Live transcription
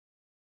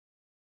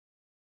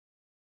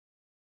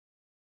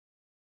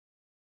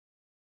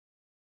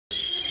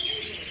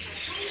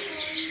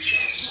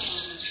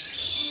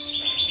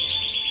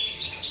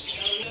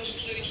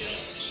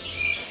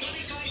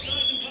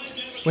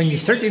When you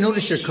start to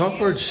notice your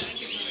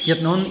cockbirds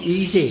getting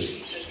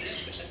uneasy,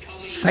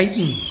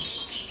 fighting,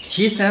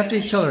 chasing after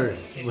each other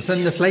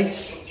within the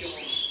flights,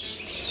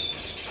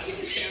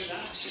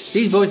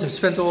 these boys have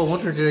spent all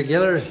winter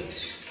together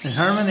in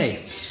harmony,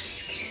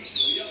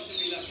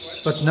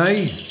 but now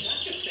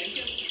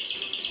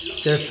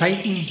they're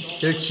fighting,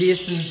 they're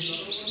chasing,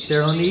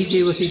 they're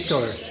uneasy with each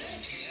other.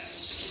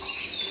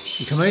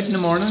 You come out in the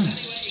morning,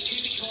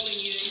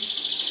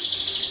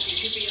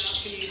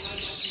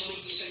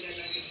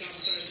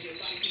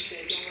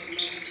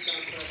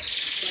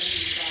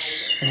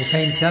 and you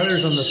find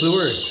feathers on the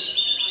floor.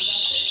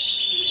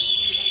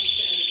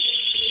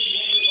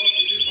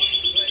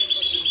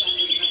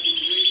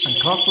 And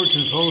cockbirds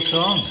in full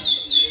song.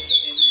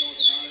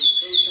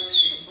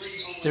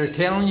 They're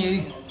telling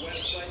you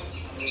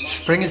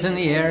spring is in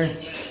the air.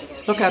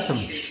 Look at them.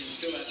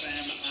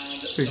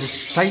 They're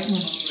just fighting,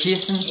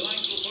 chasing,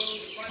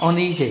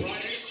 uneasy.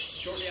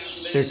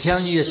 They're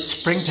telling you it's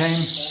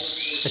springtime,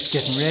 it's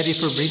getting ready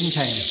for breeding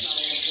time.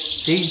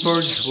 These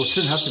birds will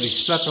soon have to be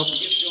split up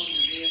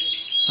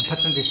and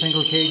put into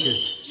single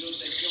cages.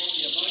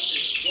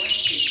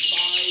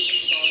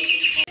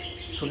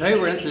 So now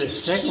we're into the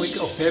second week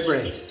of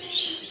February.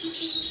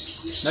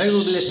 Now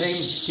will be the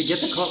time to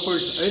get the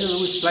cockbirds out of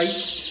those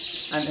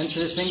flights and into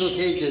the single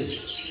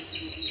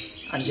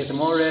cages and get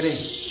them all ready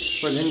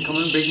for the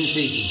incoming breeding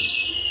season.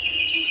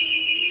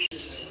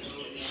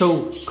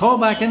 So call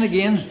back in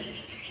again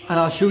and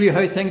I'll show you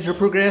how things are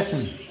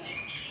progressing.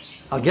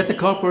 I'll get the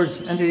cockbirds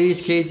into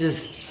these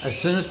cages as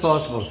soon as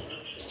possible.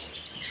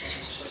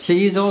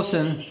 See you all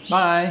soon.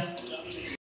 Bye.